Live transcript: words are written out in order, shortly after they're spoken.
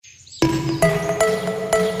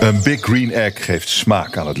Een Big Green Egg geeft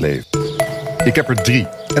smaak aan het leven. Ik heb er 3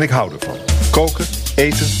 en ik hou ervan. Koken,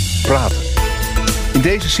 eten, praten. In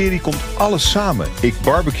deze serie komt alles samen. Ik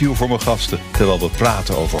barbecue voor mijn gasten, terwijl we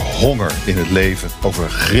praten over honger in het leven, over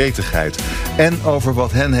gretigheid en over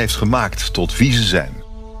wat hen heeft gemaakt tot wie ze zijn.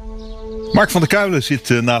 Mark van der Kuilen zit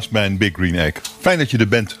naast mijn Big Green Egg. Fijn dat je er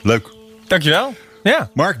bent. Leuk. Dankjewel. Ja.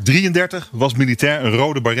 Mark, 33, was militair, een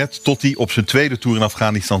rode baret, tot hij op zijn tweede toer in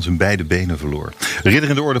Afghanistan zijn beide benen verloor. Ridder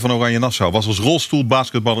in de Orde van Oranje Nassau, was als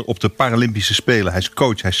rolstoelbasketballer op de Paralympische Spelen. Hij is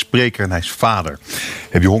coach, hij is spreker en hij is vader.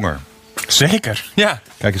 Heb je honger? Zeker, ja.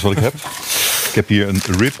 Kijk eens wat ik heb. Ik heb hier een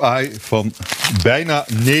ribeye van bijna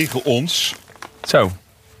 9 ons. Zo.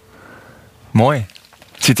 Mooi.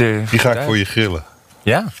 Ziet er Die ga ik uit. voor je grillen.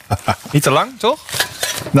 Ja. Niet te lang, toch?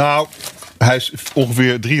 Nou, hij is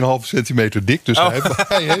ongeveer 3,5 centimeter dik, dus hij heeft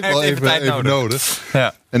wel Even tijd even nodig.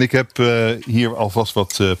 Ja. En ik heb hier alvast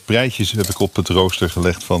wat prijtjes heb ik op het rooster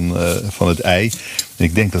gelegd van het ei. En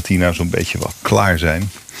ik denk dat die nou zo'n beetje wel klaar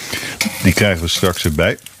zijn. Die krijgen we straks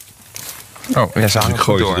erbij. Oh, ja, ze Dus hangen ik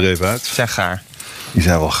gooi goed ze door. er even uit. Ze zijn gaar. Die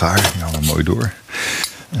zijn wel gaar, die gaan mooi door.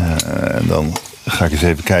 En dan ga ik eens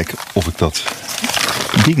even kijken of ik dat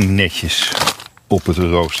ding netjes op het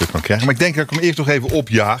rooster kan krijgen. Maar ik denk dat ik hem eerst nog even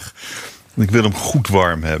opjaag. Want ik wil hem goed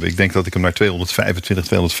warm hebben. Ik denk dat ik hem naar 225,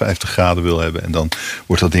 250 graden wil hebben. En dan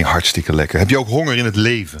wordt dat ding hartstikke lekker. Heb je ook honger in het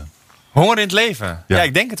leven? Honger in het leven? Ja. Ja,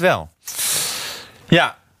 ik denk het wel.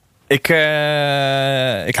 Ja, ik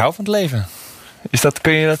hou van het leven.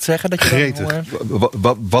 Kun je dat zeggen? Dat je Gretig. honger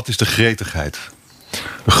hebt? Wat is de gretigheid?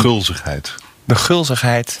 De gulzigheid. De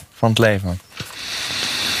gulzigheid van het leven.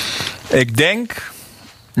 Ik denk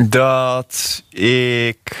dat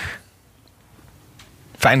ik...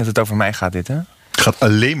 Fijn dat het over mij gaat, dit, hè? Het gaat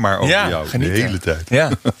alleen maar over Ja, jou. genieten. De hele tijd. Ja.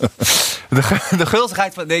 De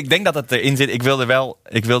gulzigheid van... Ik denk dat het erin zit.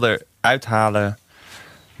 Ik wil er uithalen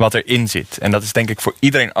wat erin zit. En dat is denk ik voor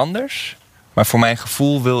iedereen anders. Maar voor mijn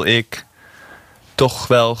gevoel wil ik toch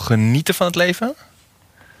wel genieten van het leven.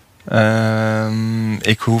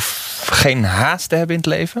 Ik hoef geen haast te hebben in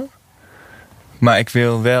het leven. Maar ik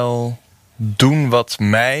wil wel doen wat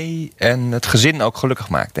mij en het gezin ook gelukkig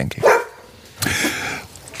maakt, denk ik.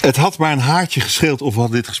 Het had maar een haartje gescheeld of we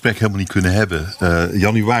hadden dit gesprek helemaal niet kunnen hebben.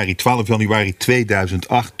 12 januari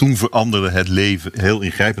 2008, toen veranderde het leven heel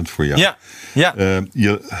ingrijpend voor jou. Ja.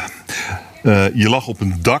 Je lag op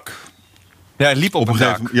een dak. Ja, hij liep op een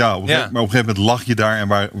dak. Maar op een gegeven moment lag je daar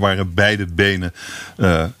en waren beide benen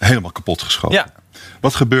helemaal kapot geschoten. Ja.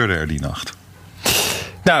 Wat gebeurde er die nacht?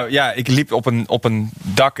 Nou ja, ik liep op een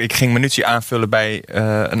dak. Ik ging munitie aanvullen bij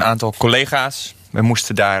een aantal collega's. We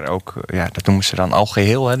moesten daar ook, dat noemen ze dan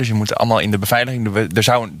algeheel. Hè? Dus je moet allemaal in de beveiliging.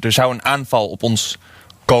 Er zou een aanval op ons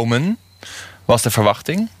komen, was de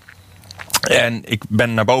verwachting. En ik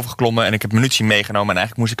ben naar boven geklommen en ik heb munitie meegenomen. En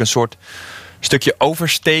eigenlijk moest ik een soort stukje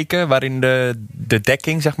oversteken waarin de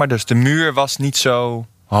dekking, zeg maar. Dus de muur was niet zo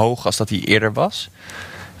hoog als dat die eerder was.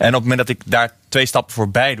 En op het moment dat ik daar 2 stappen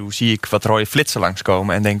voorbij doe, zie ik wat rode flitsen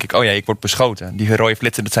langskomen. En denk ik, oh ja, ik word beschoten. Die rode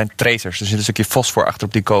flitsen, dat zijn tracers. Er zit een stukje fosfor achter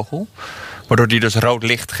op die kogel. Waardoor die dus rood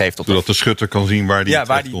licht geeft. Zodat de schutter kan zien waar die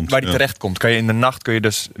terecht komt. Waar die terecht komt. In de nacht kun je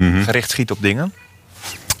dus gericht schieten op dingen.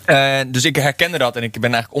 Dus ik herkende dat en ik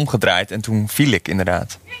ben eigenlijk omgedraaid. En toen viel ik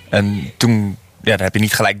inderdaad. En toen dan heb je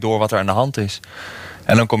niet gelijk door wat er aan de hand is.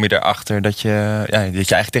 En dan kom je erachter dat je eigenlijk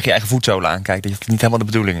tegen je eigen voetzolen aankijkt. Dat het niet helemaal de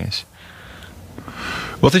bedoeling is.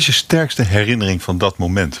 Wat is je sterkste herinnering van dat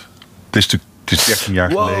moment? Het is 13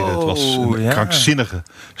 jaar geleden. Het was een krankzinnige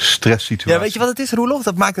stresssituatie. Ja, weet je wat het is, Roelof?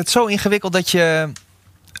 Dat maakt het zo ingewikkeld dat je...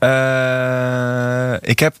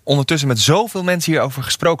 ik heb ondertussen met zoveel mensen hierover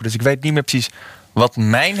gesproken. Dus ik weet niet meer precies wat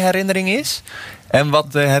mijn herinnering is. En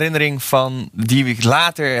wat de herinnering van die ik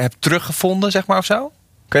later heb teruggevonden, zeg maar, of zo.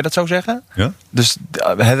 Kun je dat zo zeggen? Ja? Dus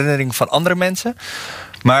de herinnering van andere mensen.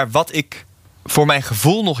 Maar wat ik voor mijn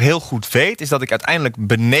gevoel nog heel goed weet, is dat ik uiteindelijk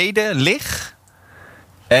beneden lig.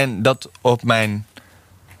 En dat op mijn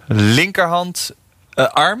linkerhand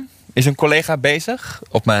arm is een collega bezig.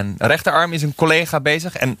 Op mijn rechterarm is een collega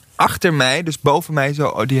bezig. En achter mij, dus boven mij,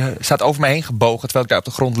 die staat over mij heen gebogen terwijl ik daar op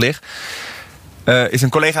de grond lig, is een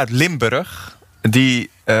collega uit Limburg.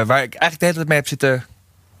 Waar ik eigenlijk de hele tijd mee heb zitten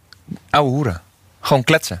ouwe hoeren. Gewoon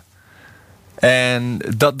kletsen. En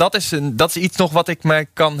dat is iets nog wat ik me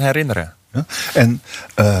kan herinneren. Ja? En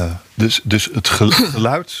dus het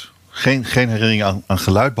geluid, geen herinnering aan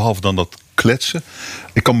geluid, behalve dan dat kletsen.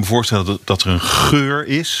 Ik kan me voorstellen dat er een geur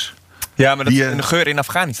is. Ja, maar dat is een geur in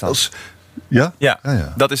Afghanistan. Ja? Ja,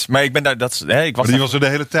 Ja. dat is. Maar ik ben daar. Ik was maar die was er de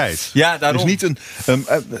hele tijd. Ja, daarom. Er is niet een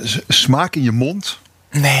smaak in je mond.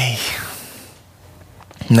 Nee.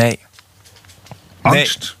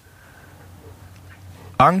 Angst.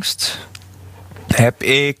 Angst heb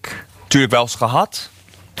ik natuurlijk wel eens gehad.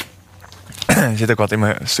 Er zit ook wat in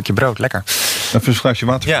mijn stukje brood, lekker. Even een glaasje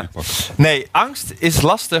water voor je pakken. Nee, angst is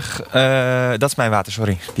lastig. Dat is mijn water,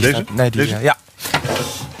 sorry. Deze? Deze? Ja.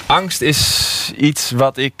 Angst is iets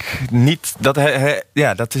wat ik niet... Dat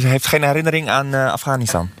heeft geen herinnering aan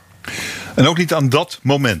Afghanistan. En ook niet aan dat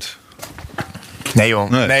moment? Nee joh,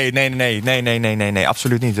 nee,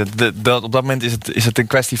 absoluut niet. Op dat moment is het een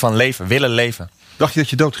kwestie van leven, willen leven. Dacht je dat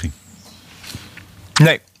je doodging?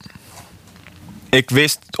 Nee. Ik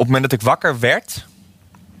wist op het moment dat ik wakker werd...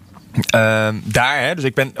 dus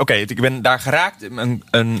ik ben daar geraakt.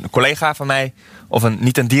 Een collega van mij, of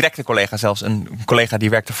niet een directe collega zelfs, een collega die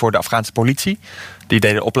werkte voor de Afghaanse politie. Die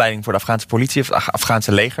deed de opleiding voor de Afghaanse politie, of het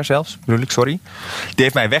Afghaanse leger zelfs, bedoel ik, sorry. Die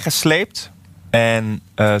heeft mij weggesleept. En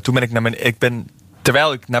toen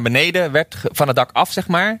terwijl ik naar beneden werd van het dak af, zeg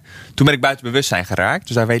maar, toen ben ik buiten bewustzijn geraakt.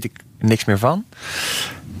 Dus daar weet ik niks meer van.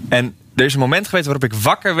 En er is een moment geweest waarop ik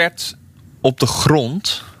wakker werd op de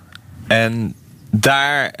grond. En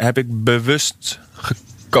daar heb ik bewust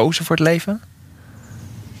gekozen voor het leven.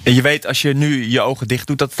 En je weet als je nu je ogen dicht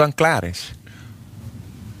doet dat het dan klaar is.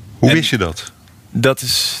 Hoe wist je dat?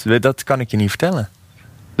 Dat kan ik je niet vertellen.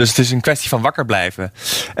 Dus het is een kwestie van wakker blijven.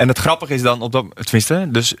 En het grappige is dan,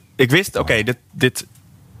 dus ik wist, dit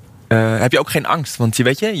heb je ook geen angst. Want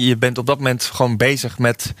je bent op dat moment gewoon bezig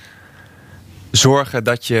met zorgen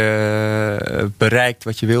dat je bereikt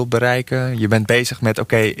wat je wil bereiken. Je bent bezig met,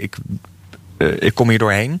 ik kom hier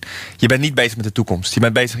doorheen. Je bent niet bezig met de toekomst.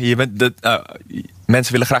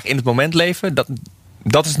 Mensen willen graag in het moment leven.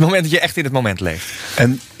 Dat is het moment dat je echt in het moment leeft.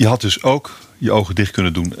 En je had dus ook je ogen dicht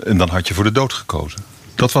kunnen doen en dan had je voor de dood gekozen.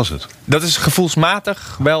 Dat was het. Dat is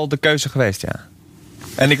gevoelsmatig wel de keuze geweest, ja.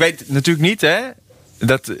 En ik weet natuurlijk niet, hè.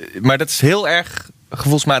 Maar dat is heel erg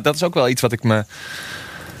gevoelsmatig. Dat is ook wel iets wat ik me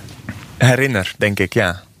herinner, denk ik,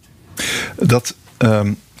 ja. Dat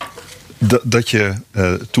je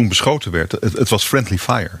toen beschoten werd, het was friendly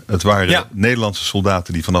fire. Het waren Nederlandse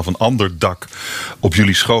soldaten die vanaf een ander dak op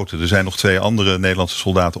jullie schoten. Er zijn nog 2 andere Nederlandse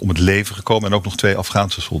soldaten om het leven gekomen en ook nog 2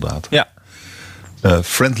 Afghaanse soldaten. Ja.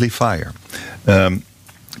 Friendly fire.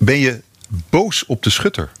 Ben je boos op de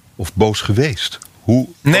schutter? Of boos geweest?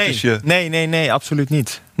 Nee, absoluut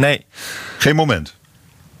niet. Nee. Geen moment?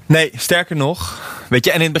 Nee, sterker nog. Weet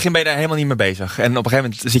je, en in het begin ben je daar helemaal niet mee bezig. En op een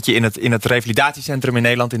gegeven moment zit je in het revalidatiecentrum in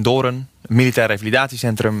Nederland, in Doorn. Een militair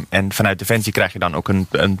revalidatiecentrum. En vanuit Defensie krijg je dan ook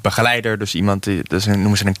een begeleider. Dus iemand,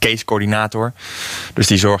 noemen ze een case-coördinator. Dus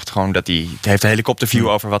die zorgt gewoon dat hij heeft een helikopterview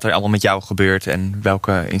over wat er allemaal met jou gebeurt. En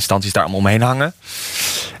welke instanties daar allemaal omheen hangen.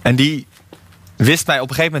 En die wist mij op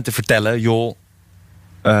een gegeven moment te vertellen, joh,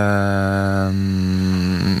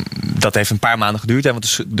 dat heeft een paar maanden geduurd. Hè,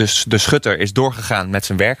 want de schutter is doorgegaan met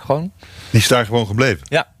zijn werk gewoon. Die is daar gewoon gebleven?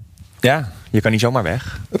 Ja, je kan niet zomaar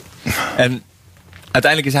weg. En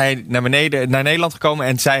uiteindelijk is hij naar Nederland gekomen.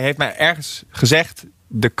 En zij heeft mij ergens gezegd,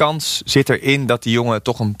 de kans zit erin dat die jongen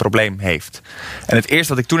toch een probleem heeft. En het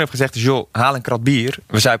eerste wat ik toen heb gezegd is, joh, haal een krat bier.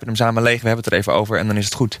 We zuipen hem samen leeg, we hebben het er even over en dan is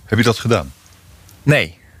het goed. Heb je dat gedaan?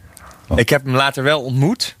 Nee. Oh. Ik heb hem later wel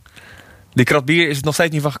ontmoet. Die krat bier is het nog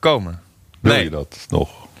steeds niet van gekomen. Wil je dat nog?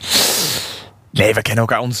 Nee, we kennen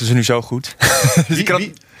elkaar ondertussen nu zo goed.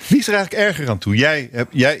 Wie is er eigenlijk erger aan toe?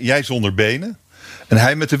 Jij zonder benen en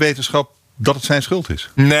hij met de wetenschap dat het zijn schuld is?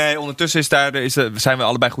 Nee, ondertussen zijn we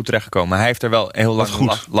allebei goed terechtgekomen. Hij heeft er wel heel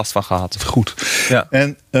lang last van gehad. Goed. Ja.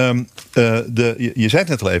 En je zei het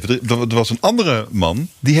net al even, er was een andere man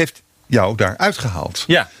die heeft jou daar uitgehaald.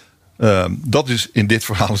 Ja. Dat is in dit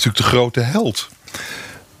verhaal natuurlijk de grote held.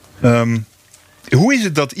 Hoe is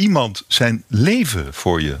het dat iemand zijn leven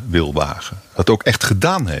voor je wil wagen? Dat ook echt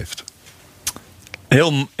gedaan heeft?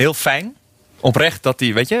 Heel, heel fijn. Oprecht dat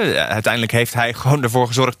hij, uiteindelijk heeft hij gewoon ervoor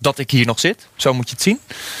gezorgd dat ik hier nog zit. Zo moet je het zien.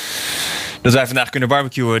 Dat wij vandaag kunnen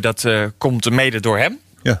barbecuen, dat komt mede door hem.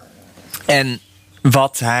 Ja. En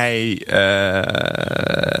wat hij...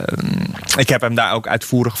 ik heb hem daar ook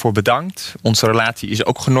uitvoerig voor bedankt. Onze relatie is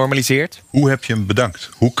ook genormaliseerd. Hoe heb je hem bedankt?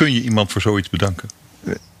 Hoe kun je iemand voor zoiets bedanken?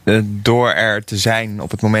 Door er te zijn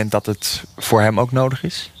op het moment dat het voor hem ook nodig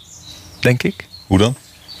is. Denk ik. Hoe dan?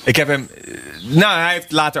 Ik heb hem... hij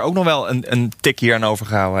heeft later ook nog wel een tik hier aan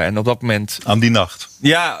overgehouden. En op dat moment... Aan die nacht?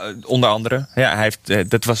 Ja, onder andere. Ja, hij heeft,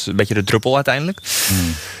 dat was een beetje de druppel uiteindelijk.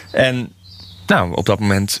 En op dat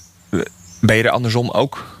moment ben je er andersom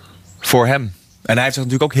ook voor hem. En hij heeft zich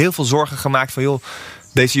natuurlijk ook heel veel zorgen gemaakt van, joh,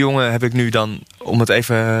 deze jongen heb ik nu dan, om het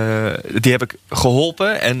even, die heb ik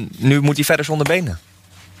geholpen en nu moet hij verder zonder benen.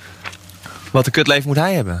 Wat een kutleven moet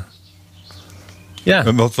hij hebben.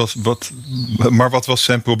 Ja. Maar wat was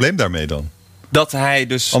zijn probleem daarmee dan? dat hij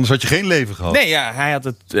dus... Anders had je geen leven gehad. Nee, ja,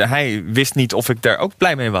 hij wist niet of ik daar ook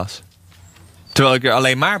blij mee was. Terwijl ik er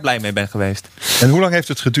alleen maar blij mee ben geweest. En hoe lang heeft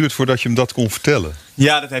het geduurd voordat je hem dat kon vertellen?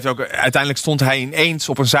 Ja, dat heeft ook... Uiteindelijk stond hij ineens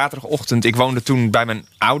op een zaterdagochtend. Ik woonde toen bij mijn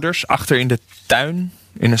ouders achter in de tuin.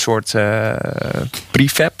 In een soort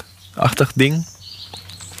prefab-achtig ding.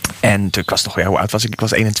 En toen, ik was nog... Ja, hoe oud was ik? Ik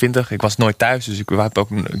was 21. Ik was nooit thuis. Dus ik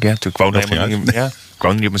woonde helemaal niet... Ja, ik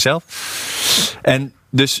woonde niet op mezelf. En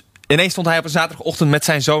dus ineens stond hij op een zaterdagochtend met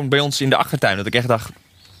zijn zoon bij ons in de achtertuin. Dat ik echt dacht...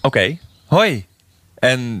 Oké, hoi.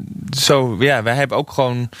 En zo, ja, wij hebben ook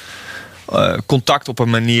gewoon contact op een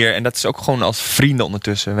manier. En dat is ook gewoon als vrienden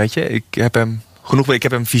ondertussen, weet je. Ik heb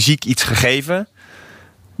hem fysiek iets gegeven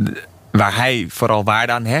waar hij vooral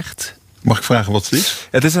waarde aan hecht. Mag ik vragen wat het is?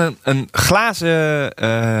 Het is een glazen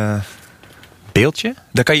beeldje.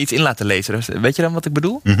 Daar kan je iets in laten lezen. Dus, weet je dan wat ik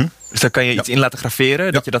bedoel? Mm-hmm. Dus daar kan je iets in laten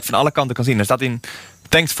graveren. Dat je dat van alle kanten kan zien. Er staat in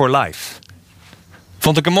Thanks for life.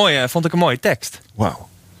 Vond ik een mooie tekst. Wauw.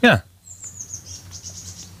 Ja.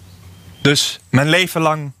 Dus mijn leven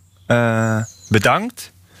lang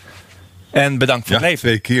bedankt. En bedankt voor het leven.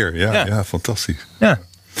 2 keer. Ja, fantastisch. Ja.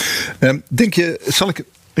 Denk je, zal ik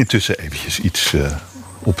intussen eventjes iets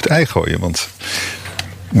op het ei gooien? Want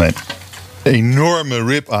mijn enorme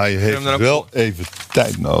rib-eye heeft wel even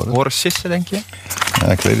tijd nodig. Horen sissen, denk je? Ja,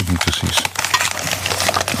 ik weet het niet precies.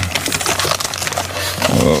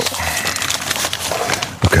 Oh.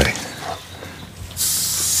 Oké.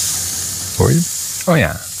 Hoor je? Oh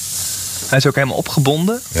ja. Hij is ook helemaal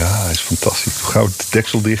opgebonden. Ja, hij is fantastisch. Gauw het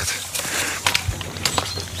deksel dicht.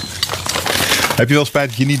 Heb je wel spijt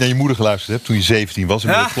dat je niet naar je moeder geluisterd hebt toen je 17 was en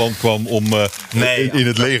met het plan kwam om in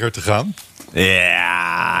het leger te gaan?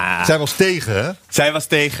 Ja. Zij was tegen, hè? Zij was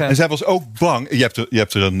tegen. En zij was ook bang.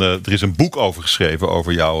 Er is een boek over geschreven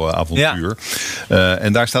over jouw avontuur. Ja.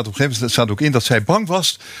 En daar staat op een gegeven moment ook in dat zij bang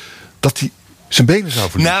was dat hij zijn benen zou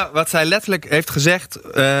verliezen. Nou, wat zij letterlijk heeft gezegd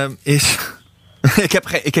is...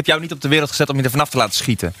 ik heb jou niet op de wereld gezet om je er vanaf te laten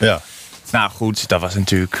schieten. Ja. Nou goed, dat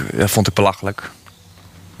vond ik belachelijk.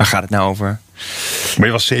 Waar gaat het nou over? Maar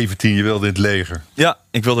je was 17, je wilde in het leger. Ja,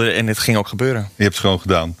 ik wilde en het ging ook gebeuren. Je hebt het gewoon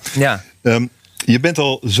gedaan. Ja. Je bent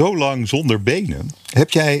al zo lang zonder benen. Heb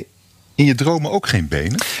jij in je dromen ook geen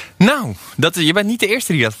benen? Nou, je bent niet de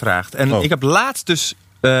eerste die dat vraagt. En ik heb laatst dus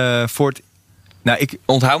voor het... Nou, ik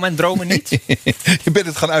onthoud mijn dromen niet. Je bent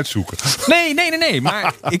het gaan uitzoeken. Nee.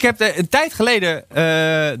 Maar ik heb een tijd geleden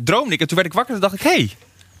droomde ik. En toen werd ik wakker en dacht ik... Hé,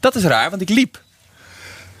 dat is raar, want ik liep.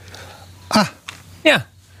 Ah. Ja.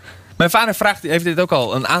 Mijn vader heeft dit ook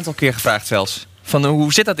al een aantal keer gevraagd zelfs. Van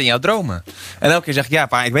hoe zit dat in jouw dromen? En elke keer zeg ik, ja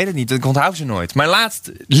pa, ik weet het niet. Ik onthoud ze nooit. Maar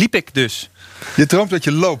laatst liep ik dus. Je droomt dat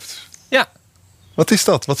je loopt? Ja. Wat is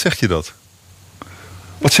dat? Wat zegt je dat?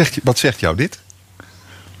 Wat zegt jou dit?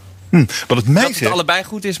 Wat het mij dat het allebei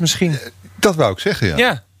goed is misschien. Dat wou ik zeggen, ja.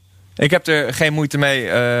 Ja. Ik heb er geen moeite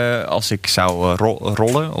mee als ik zou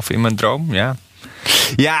rollen of in mijn droom. Ja.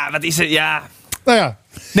 Ja, wat is het? Ja. Nou ja.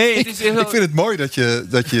 Nee, het is heel... Ik vind het mooi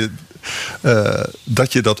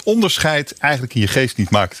dat je dat onderscheid eigenlijk in je geest niet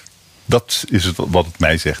maakt. Dat is het wat het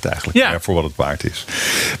mij zegt eigenlijk. Ja. Voor wat het waard is.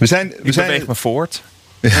 Ik beweeg me voort.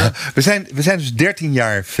 Ja, we zijn dus 13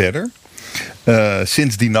 jaar verder.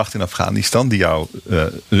 Sinds die nacht in Afghanistan, die jouw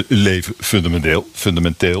leven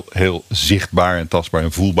fundamenteel heel zichtbaar en tastbaar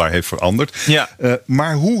en voelbaar heeft veranderd. Ja.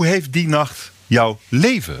 Maar hoe heeft die nacht jouw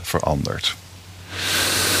leven veranderd?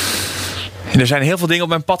 Er zijn heel veel dingen op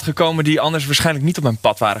mijn pad gekomen die anders waarschijnlijk niet op mijn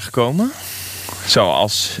pad waren gekomen.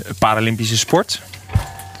 Zoals Paralympische sport.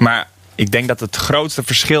 Maar ik denk dat het grootste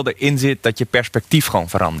verschil erin zit dat je perspectief gewoon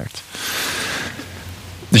verandert.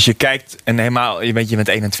 Dus je kijkt en helemaal, je bent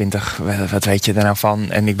 21, wat weet je er nou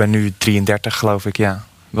van? En ik ben nu 33 geloof ik, ja.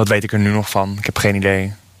 Wat weet ik er nu nog van? Ik heb geen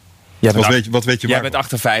idee. Wat weet je jij bent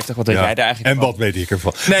 58, wat weet jij daar eigenlijk van? En wat weet ik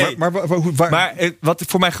ervan? Nee, maar wat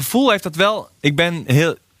voor mijn gevoel heeft dat wel... Ik ben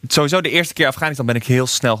sowieso de eerste keer Afghanistan ben ik heel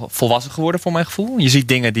snel volwassen geworden voor mijn gevoel. Je ziet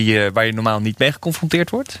dingen waar je normaal niet mee geconfronteerd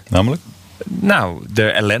wordt. Namelijk? Nou,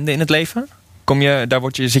 de ellende in het leven.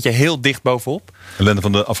 Zit je heel dicht bovenop. Ellende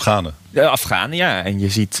van de Afghanen? De Afghanen, ja. En je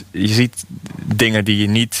ziet dingen die je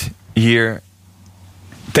niet hier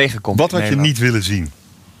tegenkomt. Wat had je niet willen zien?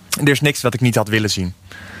 Er is niks wat ik niet had willen zien.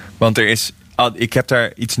 Want ik heb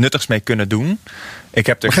daar iets nuttigs mee kunnen doen.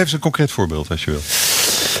 Maar geef eens een concreet voorbeeld als je wil.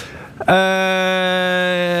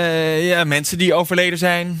 Ja, mensen die overleden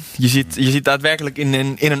zijn. Je zit daadwerkelijk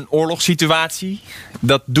in een oorlogssituatie.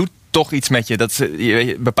 Dat doet toch iets met je. Dat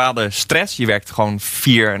is bepaalde stress. Je werkt gewoon 4,5,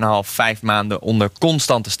 5 maanden onder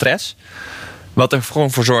constante stress. Wat er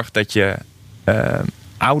gewoon voor zorgt dat je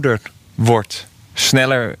ouder wordt.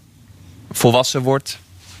 Sneller volwassen wordt.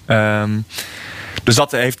 Dus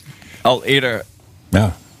dat heeft al eerder...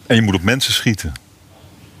 Ja. En je moet op mensen schieten.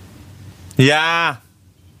 Ja.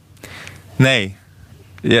 Nee.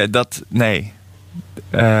 Ja, dat... Nee.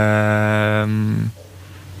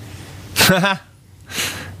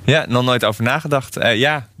 Ja, nog nooit over nagedacht.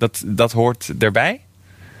 Ja, dat hoort erbij.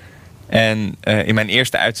 En in mijn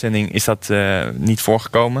eerste uitzending is dat niet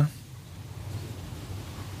voorgekomen.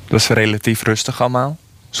 Dat was relatief rustig allemaal.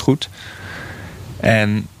 Is goed.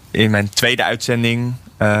 En in mijn tweede uitzending...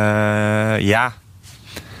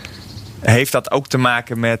 heeft dat ook te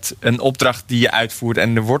maken met een opdracht die je uitvoert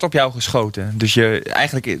en er wordt op jou geschoten. Dus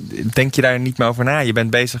eigenlijk denk je daar niet meer over na. Je bent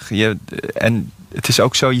bezig. En het is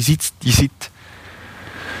ook zo, je ziet.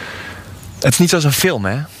 Het is niet zoals een film,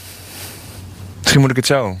 hè? Misschien moet ik het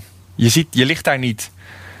zo. Je ligt daar niet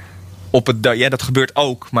op het... Ja, dat gebeurt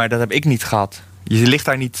ook, maar dat heb ik niet gehad. Je ligt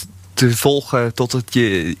daar niet te volgen totdat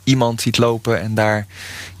je iemand ziet lopen en daar...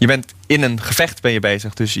 Je bent in een gevecht ben je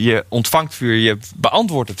bezig. Dus je ontvangt vuur, je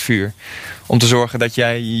beantwoordt het vuur. Om te zorgen dat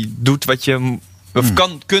jij doet wat je... Of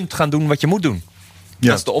kunt gaan doen wat je moet doen. Ja.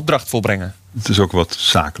 Dat is de opdracht volbrengen. Het is ook wat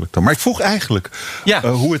zakelijk dan. Maar ik vroeg eigenlijk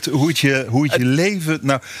hoe het je leven...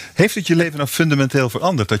 Nou, heeft het je leven nou fundamenteel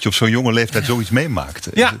veranderd? Dat je op zo'n jonge leeftijd zoiets meemaakt?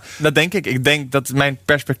 Ja, dat denk ik. Ik denk dat mijn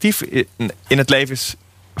perspectief in het leven is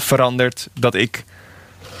veranderd. Dat ik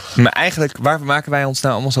me eigenlijk... Waar maken wij ons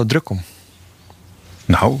nou allemaal zo druk om?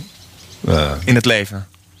 Nou... in het leven.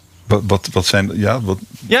 Wat zijn... Ja,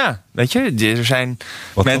 ja, weet je, er zijn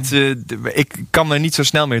mensen... Ik kan me niet zo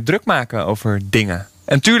snel meer druk maken over dingen.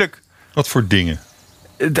 En tuurlijk... Wat voor dingen?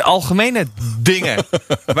 De algemene dingen.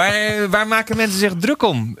 Waar maken mensen zich druk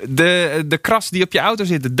om? De kras die op je auto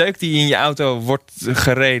zit. De deuk die in je auto wordt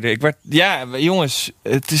gereden. Jongens,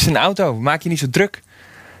 het is een auto. Maak je niet zo druk.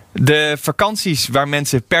 De vakanties waar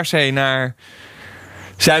mensen per se naar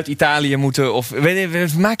Zuid-Italië moeten. Of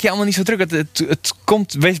maak je allemaal niet zo druk. Het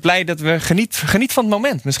komt, wees blij dat we geniet van het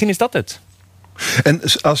moment. Misschien is dat het. En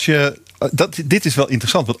als je... dit is wel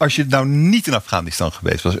interessant, want als je nou niet in Afghanistan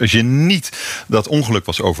geweest was, als je niet dat ongeluk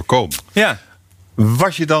was overkomen,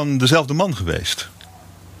 was je dan dezelfde man geweest?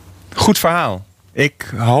 Goed verhaal.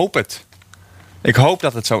 Ik hoop het. Ik hoop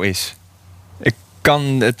dat het zo is. Ik kan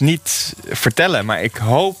het niet vertellen, maar ik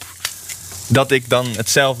hoop dat ik dan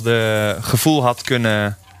hetzelfde gevoel had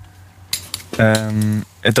kunnen...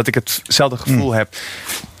 dat ik hetzelfde gevoel heb.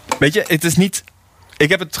 Weet je, het is niet... Ik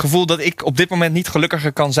heb het gevoel dat ik op dit moment niet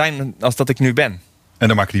gelukkiger kan zijn als dat ik nu ben. En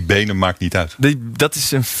dan maken die benen niet uit. Dat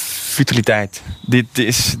is een futiliteit. Ik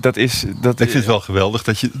vind het wel geweldig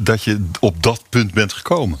dat je op dat punt bent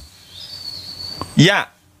gekomen.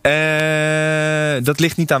 Ja, dat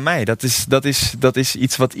ligt niet aan mij. Dat is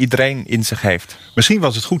iets wat iedereen in zich heeft. Misschien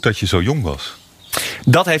was het goed dat je zo jong was.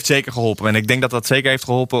 Dat heeft zeker geholpen. En ik denk dat zeker heeft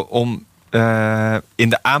geholpen om... in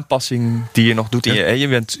de aanpassing die je nog doet.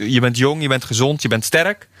 Je bent jong, je bent gezond, je bent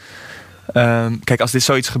sterk. Kijk, als dit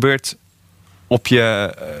zoiets gebeurt op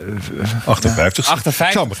je... 58.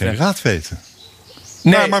 Ik zou me geen raad weten.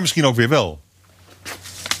 Nee. Maar misschien ook weer wel.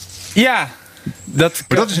 Ja. Maar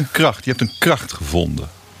dat is een kracht. Je hebt een kracht gevonden.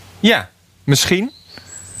 Ja, misschien.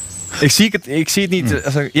 Ik zie het niet...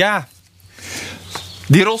 Ja.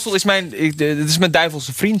 Die rolstoel is mijn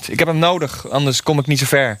duivelse vriend. Ik heb hem nodig, anders kom ik niet zo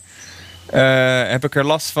ver. Heb ik er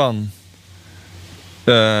last van.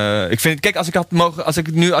 Ik vind, kijk,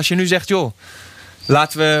 als je nu zegt, joh,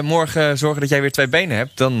 laten we morgen zorgen dat jij weer 2 benen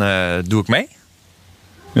hebt, dan doe ik mee.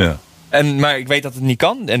 Ja. Maar ik weet dat het niet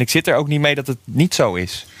kan en ik zit er ook niet mee dat het niet zo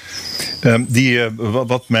is.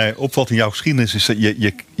 Wat mij opvalt in jouw geschiedenis is dat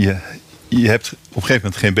je hebt op een gegeven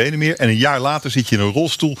moment geen benen meer en een jaar later zit je in een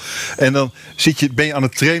rolstoel en dan ben je aan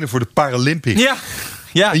het trainen voor de Paralympics. Ja.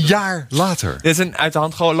 Ja. Een jaar later. Het is een uit de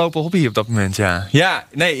hand gelopen hobby op dat moment, ja. Ja,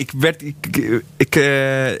 nee,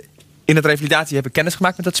 in het revalidatie heb ik kennis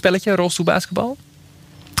gemaakt met dat spelletje, rolstoelbasketbal.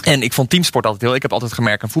 En ik vond teamsport altijd heel... Ik heb altijd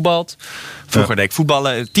gemerkt aan voetbal. Vroeger deed ik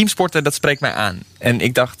voetballen. Teamsporten, dat spreekt mij aan. En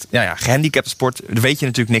ik dacht, gehandicapte sport, daar weet je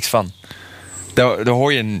natuurlijk niks van. Daar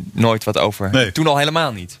hoor je nooit wat over. Nee. Toen al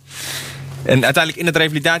helemaal niet. En uiteindelijk in het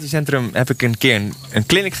revalidatiecentrum heb ik een keer een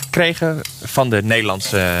clinic gekregen van de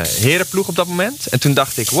Nederlandse herenploeg op dat moment. En toen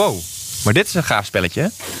dacht ik, wow, maar dit is een gaaf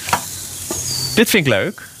spelletje. Dit vind ik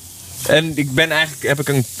leuk. En heb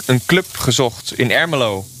ik een club gezocht in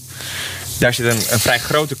Ermelo. Daar zit een vrij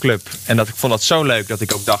grote club. En ik vond dat zo leuk dat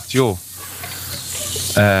ik ook dacht, joh.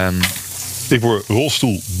 Ik word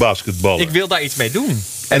rolstoelbasketballer. Ik wil daar iets mee doen.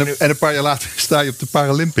 En een paar jaar later sta je op de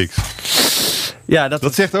Paralympics. Ja,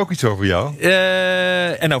 dat zegt ook iets over jou.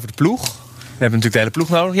 En over de ploeg. We hebben natuurlijk de hele ploeg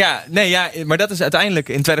nodig. Maar dat is uiteindelijk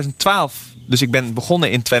in 2012. Dus ik ben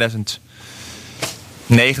begonnen in 2009,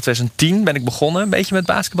 2010 ben ik begonnen. Een beetje met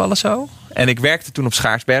basketballen zo. En ik werkte toen op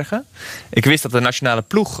Schaarsbergen. Ik wist dat de nationale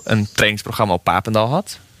ploeg een trainingsprogramma op Papendal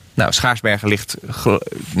had. Nou, Schaarsbergen ligt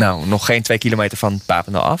nog geen 2 kilometer van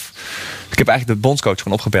Papendal af. Ik heb eigenlijk de bondscoach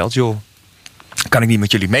gewoon opgebeld. Joh, kan ik niet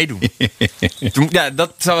met jullie meedoen? Ja,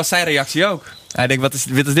 dat was zijn reactie ook. Hij denkt, wat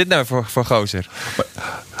is dit nou voor gozer?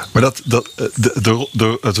 Maar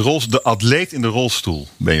de atleet in de rolstoel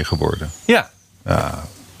ben je geworden. Ja.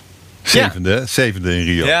 Zevende in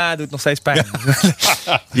Rio. Ja, doet nog steeds pijn.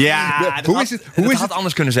 Hoe had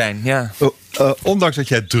anders kunnen zijn. Ja. Ondanks dat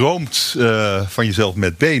jij droomt van jezelf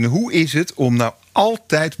met benen. Hoe is het om nou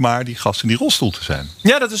altijd maar die gast in die rolstoel te zijn?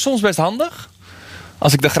 Ja, dat is soms best handig.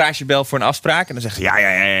 Als ik de garage bel voor een afspraak en dan zeg ze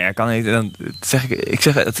ja, kan niet. Dan zeg ik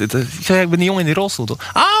ben die jongen in die rolstoel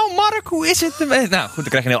toch? Oh, Mark, hoe is het? Nou goed, dan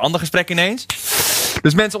krijg je een heel ander gesprek ineens.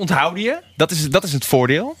 Dus mensen onthouden je. Dat is het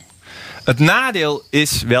voordeel. Het nadeel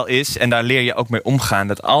is, en daar leer je ook mee omgaan,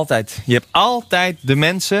 je hebt altijd de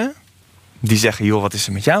mensen die zeggen, joh, wat is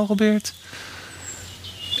er met jou gebeurd?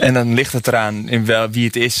 En dan ligt het eraan wie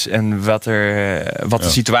het is en wat de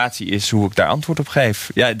situatie is, hoe ik daar antwoord op geef.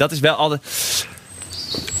 Ja, dat is wel altijd.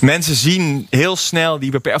 Mensen zien heel snel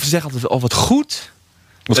die beperking. Of ze zeggen altijd, oh wat goed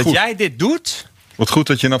dat jij dit doet. Wat goed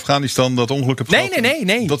dat je in Afghanistan dat ongeluk hebt gehad.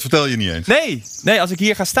 Nee. Dat vertel je niet eens. Nee, als ik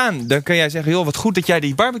hier ga staan, dan kun jij zeggen, joh, wat goed dat jij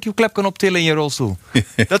die barbecue-klep kan optillen in je rolstoel.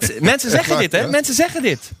 Mensen zeggen dit, hè? Ja? Mensen zeggen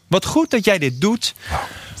dit. Wat goed dat jij dit doet.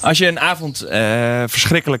 Als je een avond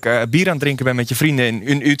verschrikkelijk bier aan het drinken bent met je vrienden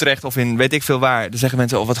in Utrecht of in weet ik veel waar, dan zeggen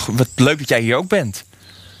mensen, oh, wat leuk dat jij hier ook bent.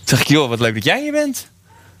 Dan zeg ik, joh, wat leuk dat jij hier bent.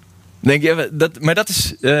 Denk je, maar dat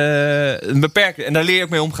is een beperking. En daar leer je ook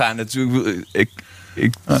mee omgaan.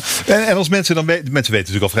 En als mensen dan weten, mensen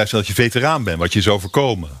weten natuurlijk al vrij snel dat je veteraan bent, wat je is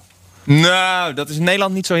overkomen. Nou, dat is in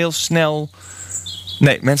Nederland niet zo heel snel.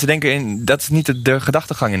 Nee, mensen denken, dat is niet de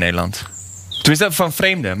gedachtegang in Nederland. Tenminste, van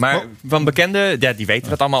vreemden. Maar van bekenden, ja, die weten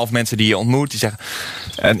dat allemaal. Of mensen die je ontmoet, die zeggen.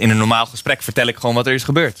 En in een normaal gesprek vertel ik gewoon wat er is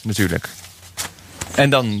gebeurd, natuurlijk. En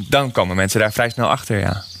dan komen mensen daar vrij snel achter,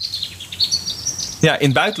 ja. Ja, in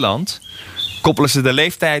het buitenland koppelen ze de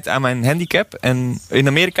leeftijd aan mijn handicap. En in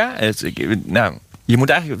Amerika,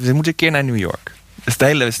 we moeten een keer naar New York. Dus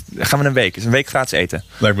dan gaan we een week. Dus een week gratis eten.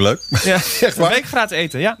 Lijkt me leuk. Ja, echt waar? Een week gratis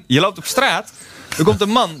eten, ja. Je loopt op straat. Er komt een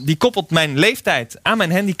man, die koppelt mijn leeftijd aan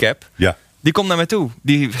mijn handicap. Ja. Die komt naar mij toe.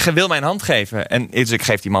 Die wil mij een hand geven. En dus ik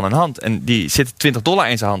geef die man een hand. En die zit $20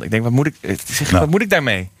 in zijn hand. Ik denk, wat moet ik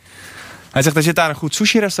daarmee? Hij zegt, er zit daar een goed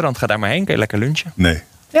sushi-restaurant. Ga daar maar heen. Kun je lekker lunchen? Nee.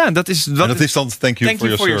 Ja, dat is dan thank you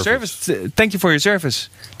for your service. Thank you for your service.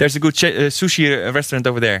 There's a good sushi restaurant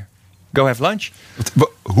over there. Go have lunch.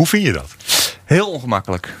 Hoe vind je dat? Heel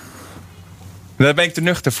ongemakkelijk. Daar ben ik te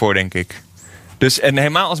nuchter voor, denk ik. Dus, en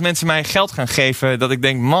helemaal als mensen mij geld gaan geven, dat ik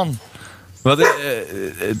denk, man, wat,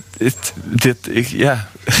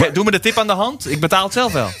 doe me de tip aan de hand. Ik betaal het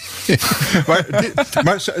zelf wel.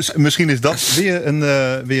 maar misschien is dat weer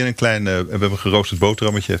een klein. We hebben een geroosterd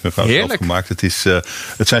boterhammetje, heeft mijn vrouw zelf gemaakt.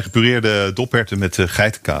 Het zijn gepureerde dopherten met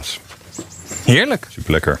geitenkaas. Heerlijk.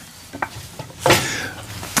 Super lekker.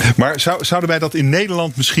 Maar zouden wij dat in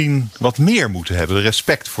Nederland misschien wat meer moeten hebben?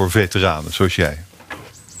 Respect voor veteranen, zoals jij.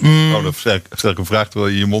 Dan stel ik een vraag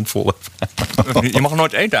terwijl je je mond vol hebt. Je mag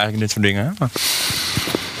nooit eten eigenlijk, dit soort dingen. Hè?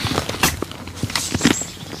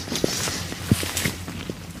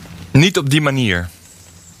 Niet op die manier.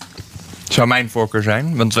 Zou mijn voorkeur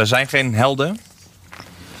zijn. Want we zijn geen helden.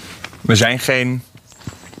 We zijn geen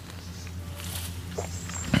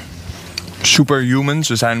superhumans.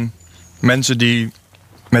 We zijn mensen die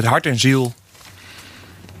met hart en ziel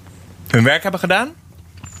hun werk hebben gedaan.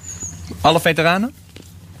 Alle veteranen.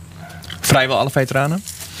 Vrijwel alle veteranen.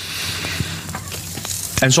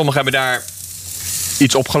 En sommigen hebben daar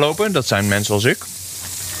iets opgelopen. Dat zijn mensen als ik.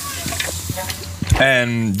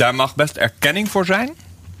 En daar mag best erkenning voor zijn.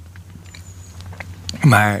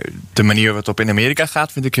 Maar de manier waarop het op in Amerika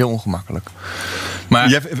gaat, vind ik heel ongemakkelijk.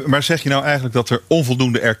 Maar zeg je nou eigenlijk dat er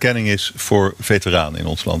onvoldoende erkenning is voor veteranen in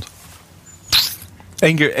ons land?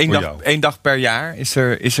 Eén dag per jaar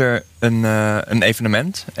is er een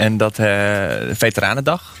evenement. En dat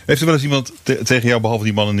Veteranendag. Heeft er wel eens iemand tegen jou, behalve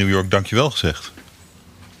die man in New York, dankjewel gezegd?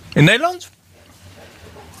 In Nederland?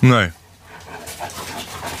 Nee.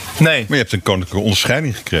 Maar je hebt een koninklijke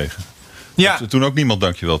onderscheiding gekregen. Ja. Heeft er toen ook niemand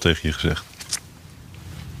dankjewel tegen je gezegd?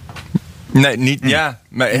 Nee, niet. Ja.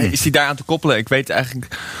 Maar is die daaraan te koppelen? Ik weet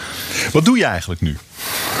eigenlijk. Wat doe je eigenlijk nu?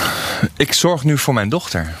 Ik zorg nu voor mijn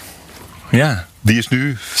dochter. Ja. Die is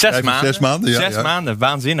nu 6 maanden. 6 maanden? Ja, 6 maanden.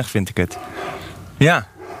 Waanzinnig vind ik het. Ja.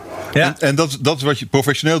 En dat is wat je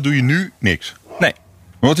professioneel doe je nu niks? Nee.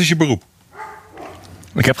 Maar wat is je beroep?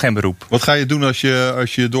 Ik heb geen beroep. Wat ga je doen als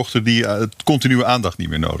je dochter die continue aandacht niet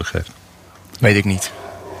meer nodig heeft? Weet ik niet.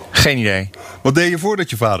 Geen idee. Wat deed je voordat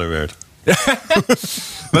je vader werd?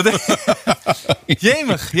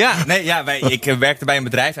 Jemig, ja. Nee, ja ik werkte bij een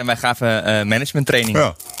bedrijf en wij gaven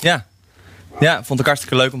managementtraining. Ja, vond ik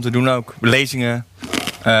hartstikke leuk om te doen ook. Lezingen,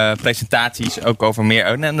 presentaties, ook over meer.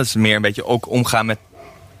 En dat is meer een beetje ook omgaan met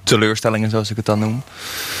teleurstellingen, zoals ik het dan noem.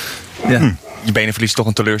 Ja. Je benenverlies is toch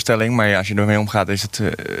een teleurstelling, maar ja, als je ermee omgaat is het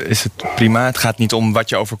prima. Het gaat niet om wat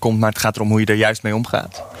je overkomt, maar het gaat erom hoe je er juist mee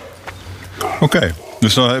omgaat. Oké,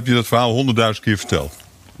 dus dan heb je dat verhaal 100.000 keer verteld.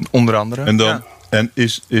 Onder andere. En dan, en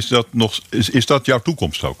is dat jouw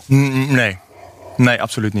toekomst ook? Nee,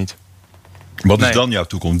 absoluut niet. Wat is dan jouw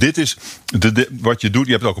toekomst? Dit is wat je doet.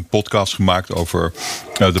 Je hebt ook een podcast gemaakt over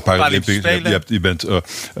de Paralympische Spelen. Je bent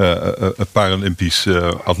Paralympisch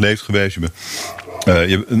atleet geweest.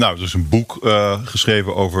 Er is een boek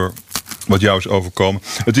geschreven over wat jou is overkomen.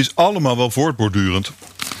 Het is allemaal wel voortbordurend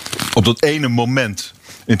op dat ene moment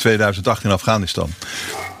in 2008 in Afghanistan.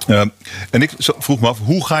 En ik vroeg me af,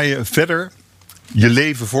 hoe ga je verder je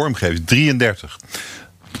leven vormgeven? 33.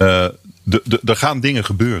 Er gaan dingen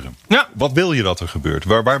gebeuren. Ja. Wat wil je dat er gebeurt?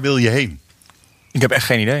 Waar wil je heen? Ik heb echt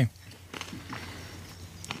geen idee.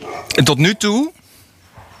 En tot nu toe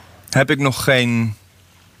heb ik nog geen...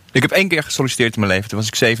 Ik heb 1 keer gesolliciteerd in mijn leven. Toen was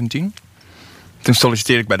ik 17. Toen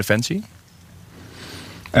solliciteerde ik bij Defensie.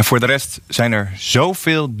 En voor de rest zijn er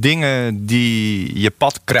zoveel dingen die je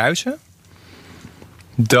pad kruisen,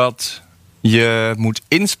 dat je moet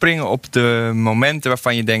inspringen op de momenten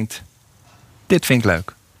waarvan je denkt, dit vind ik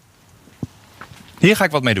leuk. Hier ga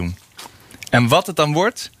ik wat mee doen. En wat het dan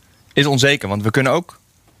wordt, is onzeker. Want ik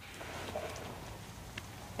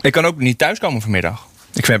kan ook niet thuiskomen vanmiddag.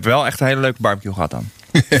 Ik heb wel echt een hele leuke barbecue gehad dan.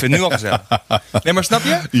 Ik vind het nu al gezellig. Nee, maar snap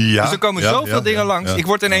je? Ja, dus er komen zoveel dingen langs. Ja. Ik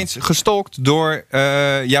word ineens gestalkt door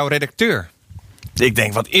jouw redacteur. Ik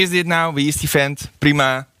denk, wat is dit nou? Wie is die vent?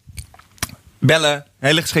 Prima. Bellen.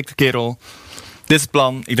 Hele geschikte kerel. Dit is het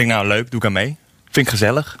plan. Ik denk, nou leuk, doe ik aan mee. Vind ik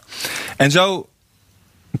gezellig. En zo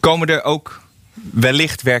komen er ook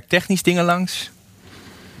wellicht werktechnisch dingen langs.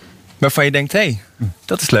 Waarvan je denkt, hé,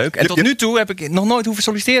 dat is leuk. En tot nu toe heb ik nog nooit hoeven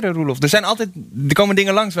solliciteren, Roelof. Er komen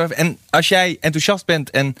dingen langs. En als jij enthousiast bent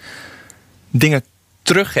en dingen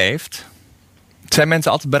teruggeeft, zijn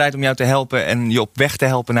mensen altijd bereid om jou te helpen en je op weg te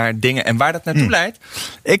helpen naar dingen. En waar dat naartoe leidt.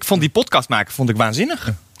 Ik vond die podcast maken waanzinnig.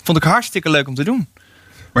 Vond ik hartstikke leuk om te doen.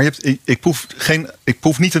 Maar ik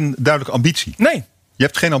proef niet een duidelijke ambitie. Nee. Je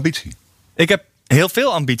hebt geen ambitie. Ik heb heel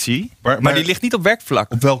veel ambitie, maar die ligt niet op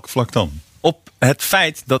werkvlak. Op welk vlak dan? Op het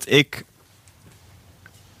feit dat ik...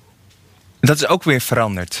 Dat is ook weer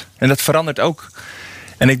veranderd. En dat verandert ook.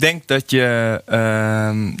 En ik denk dat je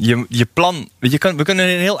plan... we kunnen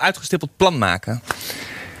een heel uitgestippeld plan maken.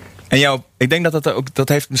 En ik denk dat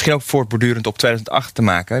heeft misschien ook voortbordurend op 2008 te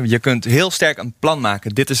maken. Je kunt heel sterk een plan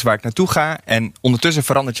maken. Dit is waar ik naartoe ga. En ondertussen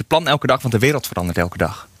verandert je plan elke dag. Want de wereld verandert elke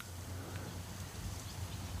dag.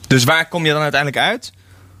 Dus waar kom je dan uiteindelijk uit?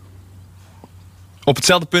 Op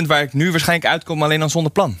hetzelfde punt waar ik nu waarschijnlijk uitkom, alleen dan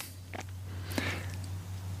zonder plan.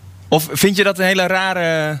 Of vind je dat een hele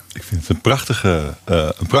rare... Ik vind het een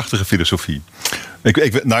prachtige filosofie.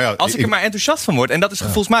 Als ik er maar enthousiast van word. En dat is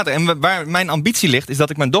gevoelsmatig. En waar mijn ambitie ligt, is dat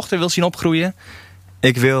ik mijn dochter wil zien opgroeien.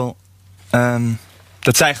 Ik wil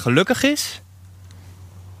dat zij gelukkig is.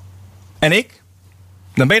 En ik.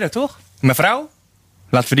 Dan ben je er toch? Mijn vrouw.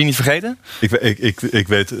 Laten we die niet vergeten. Ik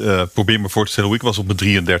weet, probeer me voor te stellen hoe ik was op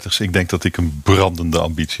mijn 33ste. Ik denk dat ik een brandende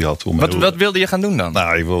ambitie had. Wat wilde je gaan doen dan?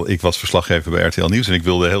 Nou, ik was verslaggever bij RTL Nieuws. En ik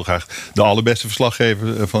wilde heel graag de allerbeste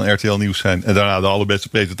verslaggever van RTL Nieuws zijn. En daarna de allerbeste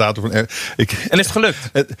presentator van En is het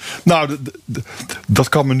gelukt? Dat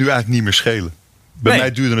kan me nu eigenlijk niet meer schelen. Bij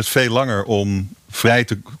mij duurde het veel langer om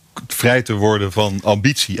vrij te worden van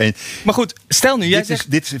ambitie. Maar goed, stel nu...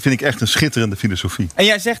 Dit vind ik echt een schitterende filosofie. En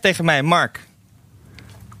jij zegt tegen mij, Mark...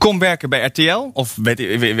 Kom werken bij RTL. Of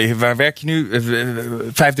waar werk je nu?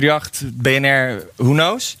 538, BNR, who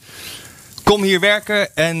knows. Kom hier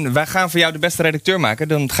werken en wij gaan voor jou de beste redacteur maken.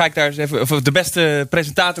 Dan ga ik daar eens even, of de beste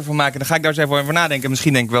presentator van maken. Dan ga ik daar eens even over nadenken.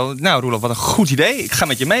 Misschien denk ik wel, nou Roelof, wat een goed idee. Ik ga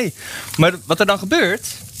met je mee. Maar wat er dan gebeurt,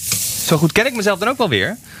 zo goed ken ik mezelf dan ook wel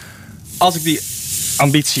weer. Als ik die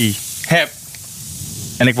ambitie heb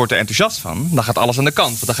en ik word er enthousiast van, dan gaat alles aan de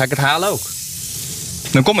kant. Want dan ga ik het halen ook.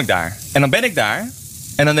 Dan kom ik daar. En dan ben ik daar.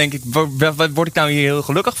 En dan denk ik, word ik nou hier heel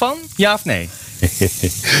gelukkig van? Ja of nee?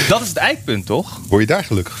 Dat is het eikpunt, toch? Word je daar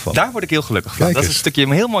gelukkig van? Daar word ik heel gelukkig van. Dat is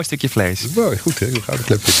een heel mooi stukje vlees. Mooi, goed hè? Hoe gaat het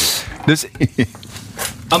lekker? Dus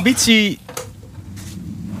ambitie...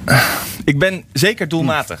 Ik ben zeker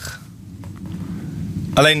doelmatig.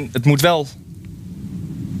 Alleen, het moet wel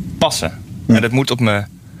passen. En het moet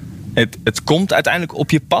het komt uiteindelijk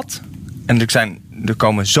op je pad. En er zijn er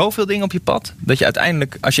komen zoveel dingen op je pad. Dat je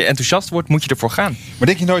uiteindelijk, als je enthousiast wordt, moet je ervoor gaan. Maar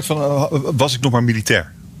denk je nooit van, was ik nog maar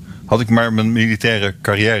militair? Had ik maar mijn militaire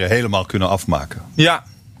carrière helemaal kunnen afmaken? Ja.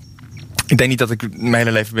 Ik denk niet dat ik mijn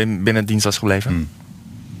hele leven binnen het dienst was gebleven.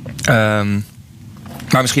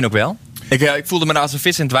 Maar misschien ook wel. Ik voelde me als een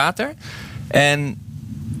vis in het water. En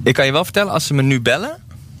ik kan je wel vertellen, als ze me nu bellen,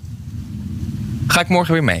 ga ik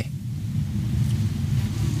morgen weer mee.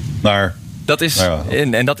 Maar dat is,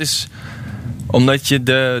 en dat is omdat je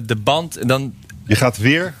de band dan.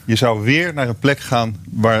 Je zou weer naar een plek gaan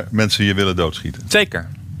waar mensen je willen doodschieten. Zeker.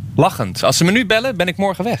 Lachend. Als ze me nu bellen, ben ik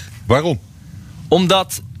morgen weg. Waarom?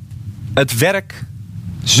 Omdat het werk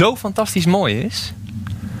zo fantastisch mooi is.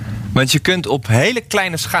 Want je kunt op hele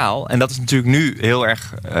kleine schaal, en dat is natuurlijk nu heel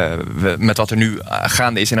erg met wat er nu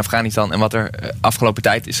gaande is in Afghanistan en wat er afgelopen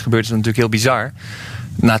tijd is gebeurd, is natuurlijk heel bizar.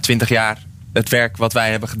 Na 20 jaar het werk wat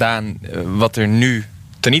wij hebben gedaan, wat er nu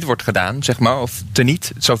teniet wordt gedaan, zeg maar, of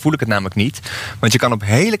teniet, zo voel ik het namelijk niet. Want je kan op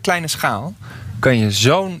hele kleine schaal, kan je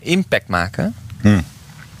zo'n impact maken.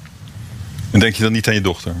 En denk je dan niet aan je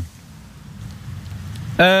dochter?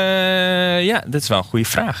 Ja, dat is wel een goede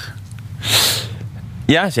vraag.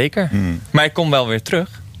 Ja, zeker. Maar ik kom wel weer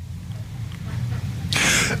terug.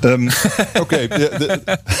 Oké. Ik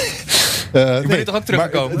ben hier toch ook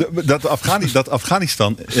teruggekomen? Dat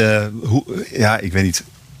Afghanistan, ik weet niet.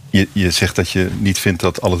 Je zegt dat je niet vindt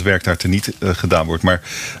dat al het werk daar teniet gedaan wordt. Maar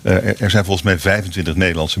er zijn volgens mij 25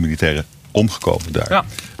 Nederlandse militairen omgekomen daar.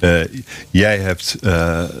 Ja. Jij hebt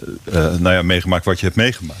meegemaakt wat je hebt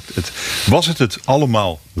meegemaakt. Was het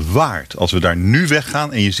allemaal waard als we daar nu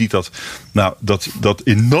weggaan en je ziet dat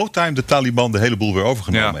in no time de Taliban de hele boel weer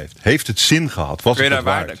overgenomen heeft? Heeft het zin gehad? Kun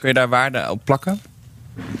je daar waarde op plakken?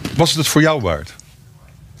 Was het voor jou waard?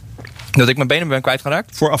 Dat ik mijn benen ben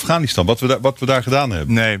kwijtgeraakt? Voor Afghanistan, wat we daar gedaan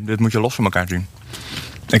hebben? Nee, dit moet je los van elkaar zien.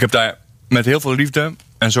 Ik heb daar met heel veel liefde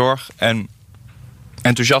en zorg en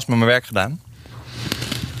enthousiasme mijn werk gedaan.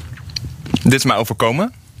 Dit is mij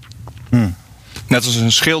overkomen. Net als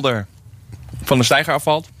een schilder van de steiger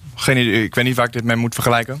afvalt. Ik weet niet waar ik dit mee moet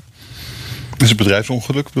vergelijken. Is het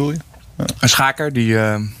bedrijfsongeluk, bedoel je? Ja. Een schaker die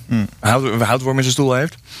houtworm in zijn stoel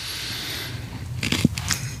heeft.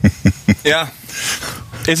 Ja.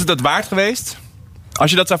 Is het dat waard geweest? Als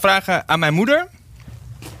je dat zou vragen aan mijn moeder,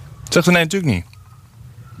 zegt ze nee, natuurlijk niet.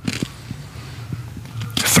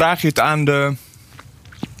 Vraag je het aan de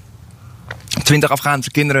 20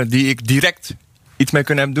 Afghaanse kinderen die ik direct iets mee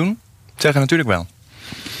kunnen hebben doen, zeggen natuurlijk wel.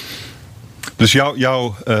 Dus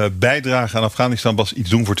jouw bijdrage aan Afghanistan was iets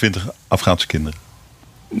doen voor 20 Afghaanse kinderen?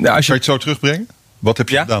 Nou, Kan je het zo terugbrengen? Wat heb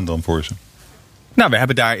je gedaan dan voor ze? Nou, we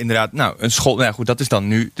hebben daar inderdaad een school. Nou goed, dat is dan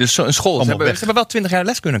nu. Dus een school. Ze hebben wel 20 jaar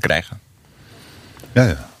les kunnen krijgen.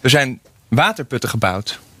 Ja. Er zijn waterputten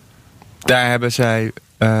gebouwd. Daar hebben zij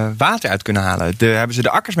water uit kunnen halen. Daar hebben ze de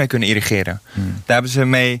akkers mee kunnen irrigeren. Daar hebben ze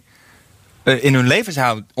mee in hun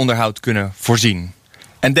levensonderhoud kunnen voorzien.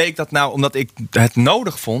 En deed ik dat nou omdat ik het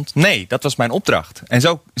nodig vond? Nee, dat was mijn opdracht. En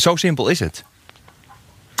zo simpel is het.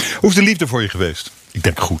 Hoe is de liefde voor je geweest? Ik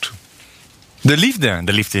denk goed. De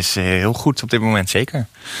liefde is heel goed op dit moment, zeker.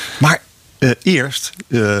 Maar eerst,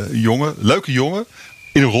 leuke jongen,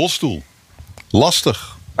 in een rolstoel.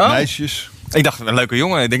 Lastig. Meisjes. Ik dacht, een leuke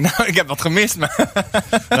jongen. Ik denk, ik heb wat gemist.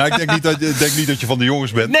 Maar ik denk niet dat je van de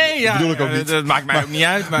jongens bent. Nee, dat bedoel ik ook niet. Dat maakt mij ook niet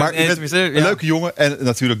uit. Maar een leuke jongen. En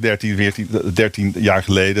natuurlijk 13 jaar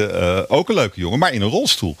geleden ook een leuke jongen. Maar in een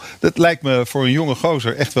rolstoel. Dat lijkt me voor een jonge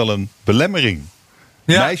gozer echt wel een belemmering.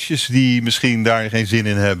 Ja. Meisjes die misschien daar geen zin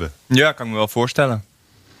in hebben. Ja, kan ik me wel voorstellen.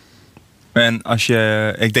 En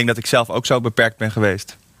ik denk dat ik zelf ook zo beperkt ben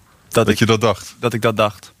geweest. Dat je dat dacht? Dat ik dat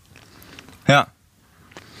dacht. Ja.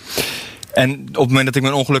 En op het moment dat ik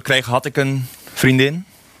mijn ongeluk kreeg, had ik een vriendin.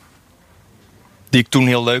 Die ik toen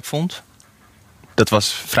heel leuk vond. Dat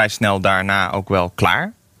was vrij snel daarna ook wel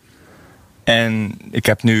klaar. En ik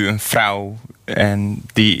heb nu een vrouw en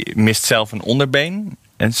die mist zelf een onderbeen.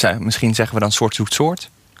 En misschien zeggen we dan soort zoekt soort.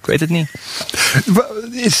 Ik weet het niet.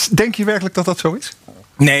 Denk je werkelijk dat dat zo is?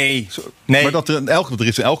 Nee. Maar er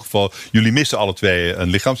is in elk geval... Jullie missen alle twee een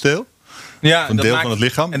lichaamsdeel. Ja, een deel van het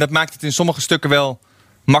lichaam. En dat maakt het in sommige stukken wel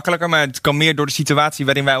makkelijker. Maar het kan meer door de situatie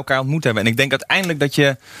waarin wij elkaar ontmoet hebben. En ik denk uiteindelijk dat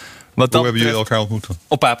je... Hoe hebben jullie elkaar ontmoet?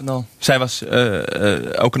 Op Papendal. Zij was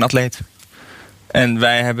ook een atleet. En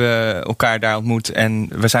wij hebben elkaar daar ontmoet. En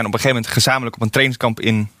we zijn op een gegeven moment gezamenlijk op een trainingskamp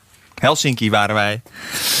in Helsinki waren wij.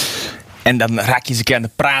 En dan raak je eens een keer aan de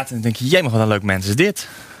praat. En dan denk je, jee, maar wat een leuk mens is dit.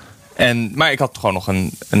 Maar ik had gewoon nog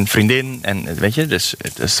een vriendin. En weet je, dus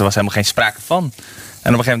er was helemaal geen sprake van. En op een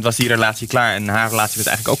gegeven moment was die relatie klaar. En haar relatie was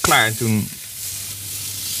eigenlijk ook klaar. En toen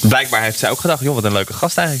blijkbaar heeft zij ook gedacht, joh, wat een leuke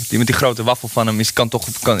gast eigenlijk. Die met die grote waffel van hem is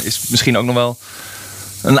misschien ook nog wel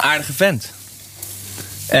een aardige vent.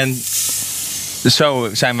 En dus zo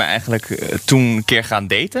zijn we eigenlijk toen een keer gaan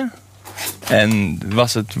daten. En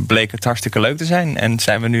bleek het hartstikke leuk te zijn. En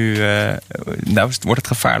zijn we nu, wordt het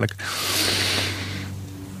gevaarlijk.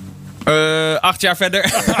 8 jaar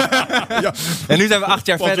verder. Ja. En nu zijn we 8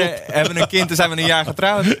 jaar verder, hebben we een kind en zijn we een jaar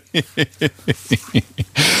getrouwd.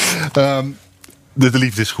 De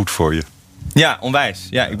liefde is goed voor je. Ja, onwijs.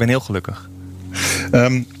 Ja, ik ben heel gelukkig.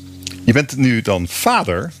 Je bent nu dan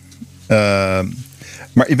vader.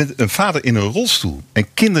 Maar je bent een vader in een rolstoel. En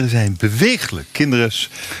kinderen zijn beweeglijk. Kinderen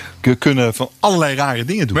kunnen van allerlei rare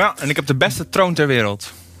dingen doen. Ja, en ik heb de beste troon ter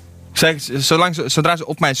wereld. Zodra ze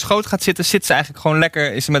op mijn schoot gaat zitten, zit ze eigenlijk gewoon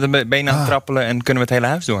lekker. Is ze met een been aan het trappelen en kunnen we het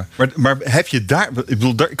hele huis door. Maar heb je daar,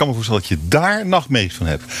 ik kan me voorstellen dat je daar nachtmerries van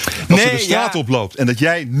hebt. Dat ze de straat oploopt en dat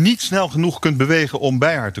jij niet snel genoeg kunt bewegen om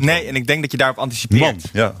bij haar te komen. Nee, en ik denk dat je daarop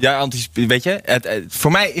anticipeert. Weet je,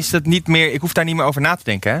 voor mij is het niet meer, ik hoef daar niet meer over na te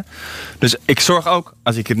denken. Hè? Dus ik zorg ook,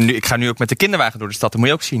 ik ga nu ook met de kinderwagen door de stad, dat moet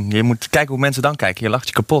je ook zien. Je moet kijken hoe mensen dan kijken. Je lacht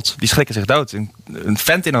je kapot. Die schrikken zich dood. Een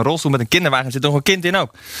vent in een rolstoel met een kinderwagen, zit er nog een kind in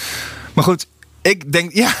ook. Maar goed, ik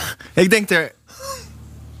denk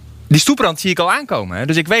die stoeprand zie ik al aankomen. Hè?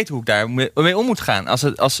 Dus ik weet hoe ik daar mee om moet gaan.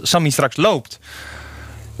 Als Sammy straks loopt,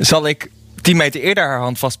 zal ik 10 meter eerder haar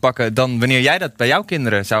hand vastpakken dan wanneer jij dat bij jouw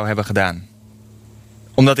kinderen zou hebben gedaan.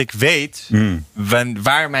 Omdat ik weet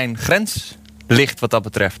waar mijn grens ligt wat dat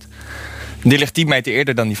betreft. Die ligt 10 meter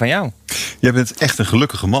eerder dan die van jou. Jij bent echt een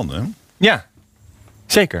gelukkige man, hè? Ja,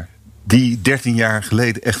 zeker. Die 13 jaar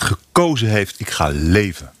geleden echt gekozen heeft, ik ga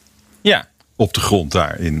leven. Ja. Op de grond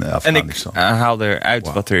daar in Afghanistan. En ik haal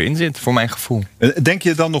eruit wat erin zit, voor mijn gevoel. Denk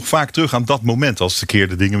je dan nog vaak terug aan dat moment, als de keer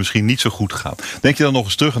de dingen misschien niet zo goed gaan? Denk je dan nog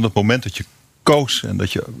eens terug aan dat moment dat je koos en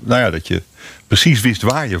dat je precies wist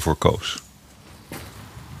waar je voor koos?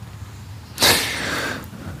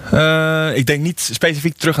 Ik denk niet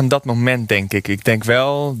specifiek terug aan dat moment, denk ik. Ik denk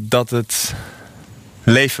wel dat het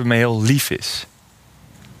leven me heel lief is.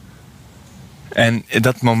 En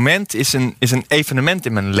dat moment is een evenement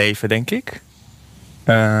in mijn leven, denk ik.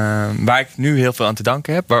 Waar ik nu heel veel aan te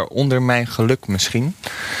danken heb. Waaronder mijn geluk misschien.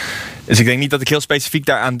 Dus ik denk niet dat ik heel specifiek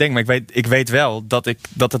daaraan denk. Maar ik weet wel dat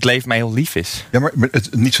het leven mij heel lief is. Ja, maar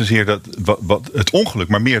niet zozeer het ongeluk.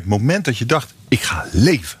 Maar meer het moment dat je dacht, ik ga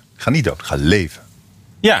leven. Ik ga niet dood, ik ga leven.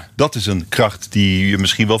 Ja. Dat is een kracht die je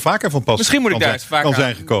misschien wel vaker van pas kan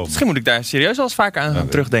zijn gekomen. Misschien moet ik daar serieus wel eens vaker aan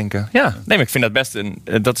terugdenken. Ja, nee, maar ik vind dat best.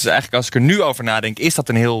 Dat is eigenlijk, als ik er nu over nadenk, is dat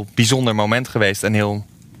een heel bijzonder moment geweest. En heel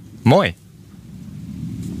mooi.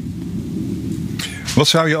 Wat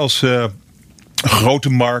zou je als grote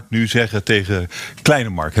Mark nu zeggen tegen kleine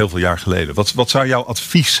Mark heel veel jaar geleden? Wat zou jouw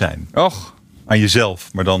advies zijn? Aan jezelf,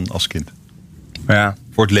 maar dan als kind? Ja.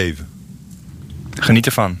 Voor het leven. Geniet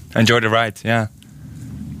ervan. Enjoy the ride, ja.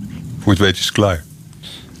 Voor het weet is het klaar.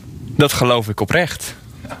 Dat geloof ik oprecht.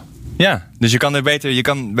 Ja, dus je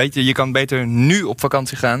kan beter nu op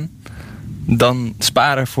vakantie gaan dan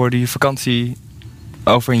sparen voor die vakantie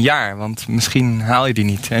over een jaar. Want misschien haal je die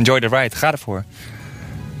niet. Enjoy the ride, ga ervoor.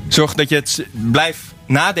 Zorg dat je het blijft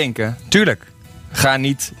nadenken. Tuurlijk.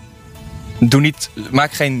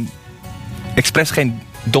 Maak expres geen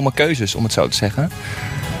domme keuzes, om het zo te zeggen.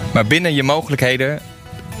 Maar binnen je mogelijkheden,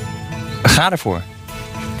 ga ervoor.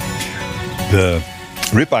 De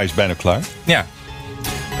ribeye is bijna klaar. Ja.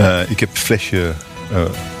 Ik heb een flesje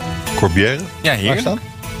Corbière. Ja, hier. Staan.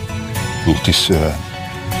 Het is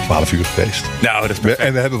 12 uur geweest. Nou, dat is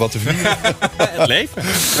en we hebben wat te vieren. Het leven.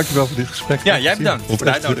 Dankjewel voor dit gesprek. Ja, jij bedankt. Ik vond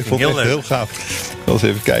het echt heel gaaf. Ik wil eens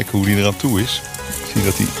even kijken hoe die eraan toe is. Ik zie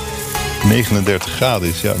dat hij 39 graden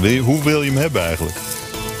is. Ja, hoe wil je hem hebben eigenlijk?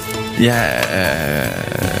 Ja,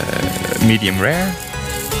 medium rare.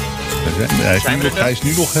 Hij is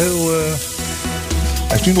nu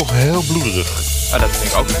nog heel bloederig. Dat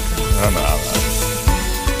vind ik ook lekker.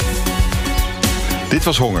 Dit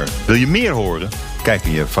was Honger. Wil je meer horen? Kijk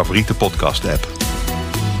in je favoriete podcast app.